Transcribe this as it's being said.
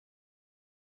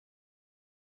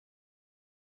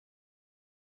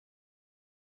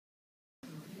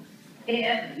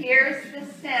And here's the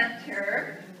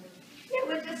center. It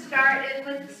would just start in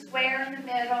with a square in the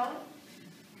middle.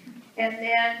 And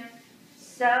then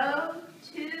sew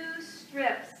 2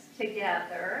 strips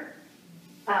together.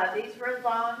 These were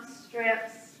long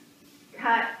strips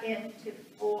cut into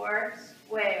 4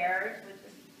 squares. We'll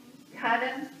just cut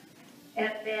them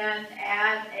and then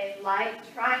add a light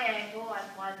triangle on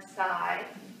one side.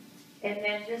 And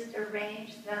then just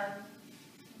arrange them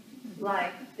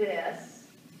like this.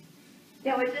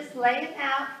 Then we just lay them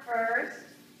out first.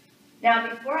 Now,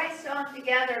 before I sew them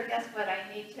together, guess what? I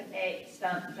need to make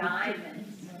some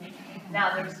diamonds.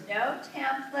 Now, there's no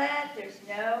template. There's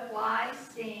no Y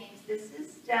seams. This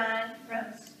is done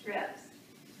from strips.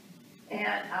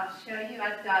 And I'll show you.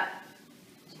 I've got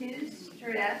 2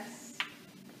 strips.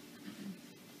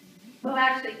 Well,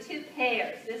 actually, 2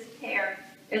 pairs. This pair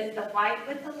is the white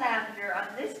with the lavender. On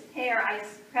this pair, I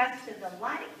press to the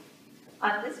light.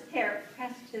 On this pair,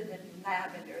 press to the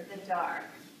lavender, the dark.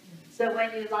 So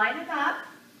when you line them up,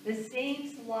 the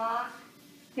seams lock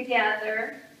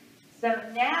together. So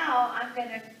now I'm going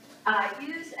to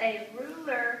use a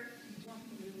ruler.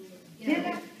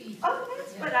 Oh,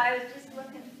 that's what I was just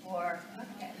looking for.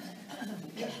 Okay.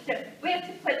 So we have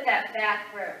to put that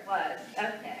back where it was.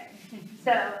 Okay.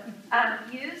 So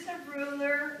use a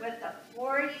ruler with a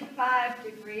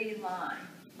 45-degree line.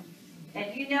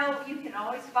 And you know you can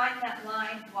always find that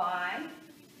line. Why?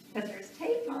 Because there's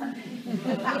tape on it.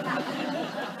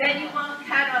 Then you won't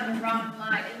cut on the wrong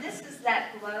line. And this is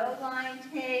that glow line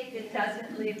tape. It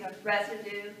doesn't leave a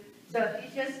residue. So if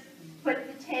you just put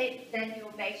the tape, then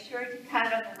you'll make sure to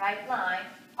cut on the right line.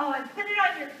 Oh, and put it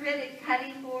on your gridded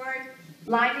cutting board,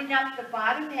 lining up the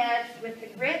bottom edge with the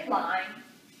grid line,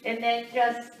 and then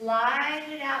just slide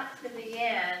it out to the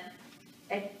end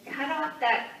and cut off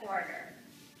that corner.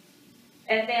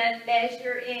 And then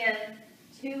measure in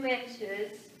 2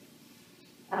 inches.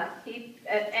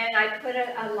 And I put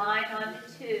a line on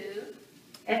the 2,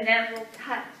 and then we'll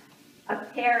cut a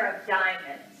pair of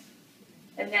diamonds.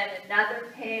 And then another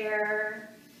pair,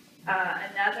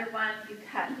 another one, you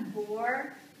cut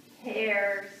 4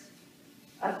 pairs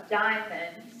of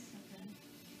diamonds.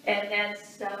 And then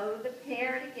sew the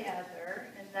pair together,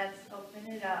 and let's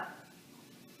open it up.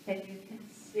 And you can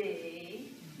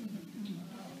see.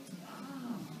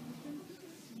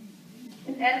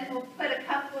 And then we'll put a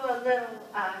couple of little,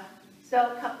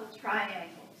 sew a couple triangles.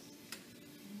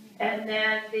 And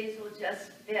then these will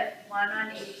just fit one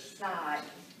on each side.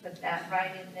 Put that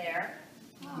right in there.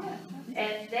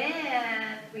 And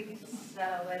then we can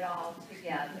sew it all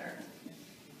together.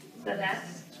 So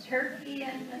that's turkey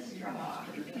and the straw.